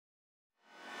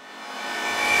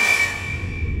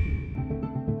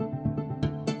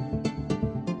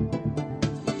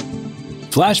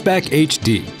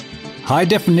FlashbackHD,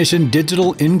 high-definition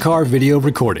digital in-car video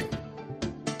recording.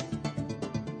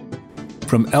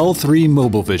 From L3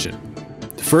 Mobile Vision,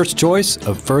 the first choice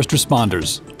of first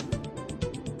responders.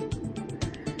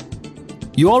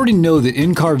 You already know that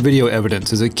in-car video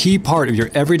evidence is a key part of your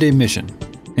everyday mission,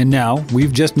 and now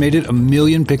we've just made it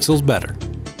 1,000,000 pixels better.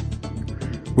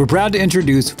 We're proud to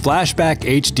introduce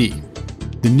FlashbackHD,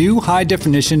 the new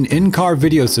high-definition in-car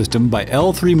video system by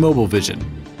L3 Mobile Vision,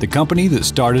 the company that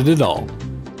started it all.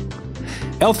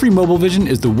 L3 Mobile Vision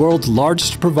is the world's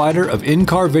largest provider of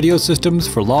in-car video systems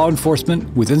for law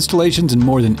enforcement with installations in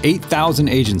more than 8,000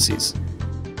 agencies.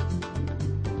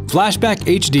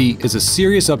 FlashbackHD is a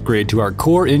serious upgrade to our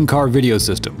core in-car video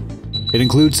system. It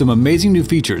includes some amazing new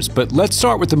features, but let's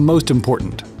start with the most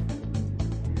important.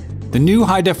 The new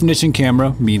high-definition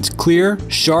camera means clear,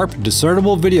 sharp,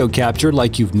 discernible video capture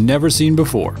like you've never seen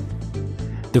before.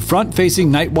 The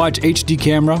front-facing Night Watch HD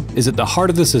camera is at the heart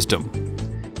of the system.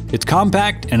 It's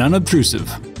compact and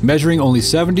unobtrusive, measuring only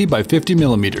 70 by 50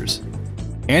 millimeters.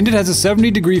 And it has a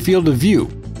 70-degree field of view,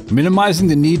 minimizing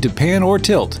the need to pan or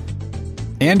tilt.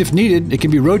 And if needed, it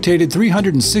can be rotated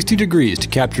 360 degrees to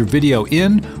capture video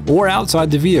in or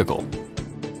outside the vehicle.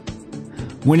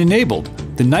 When enabled,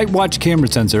 the Night Watch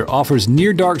camera sensor offers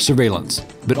near-dark surveillance,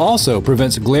 but also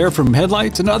prevents glare from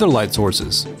headlights and other light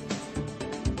sources.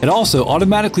 It also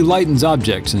automatically lightens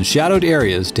objects in shadowed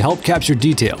areas to help capture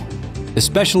detail,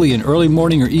 especially in early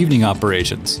morning or evening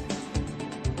operations.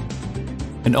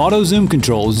 An auto zoom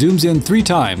control zooms in 3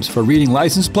 times for reading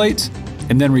license plates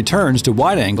and then returns to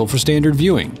wide angle for standard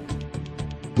viewing.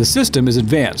 The system is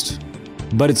advanced,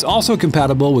 but it's also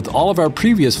compatible with all of our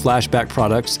previous flashback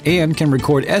products and can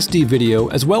record SD video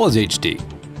as well as HD.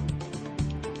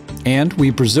 And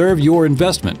we preserve your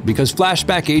investment because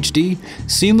FlashbackHD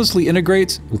seamlessly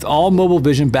integrates with all Mobile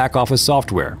Vision back-office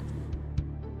software.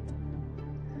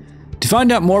 To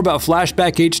find out more about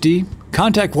FlashbackHD,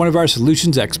 contact one of our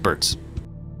solutions experts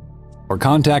or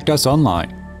contact us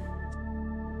online.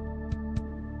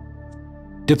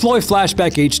 Deploy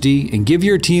FlashbackHD and give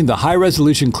your team the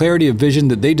high-resolution clarity of vision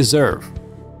that they deserve.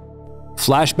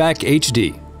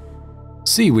 FlashbackHD.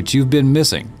 See what you've been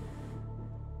missing.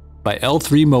 By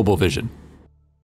L3 Mobile Vision.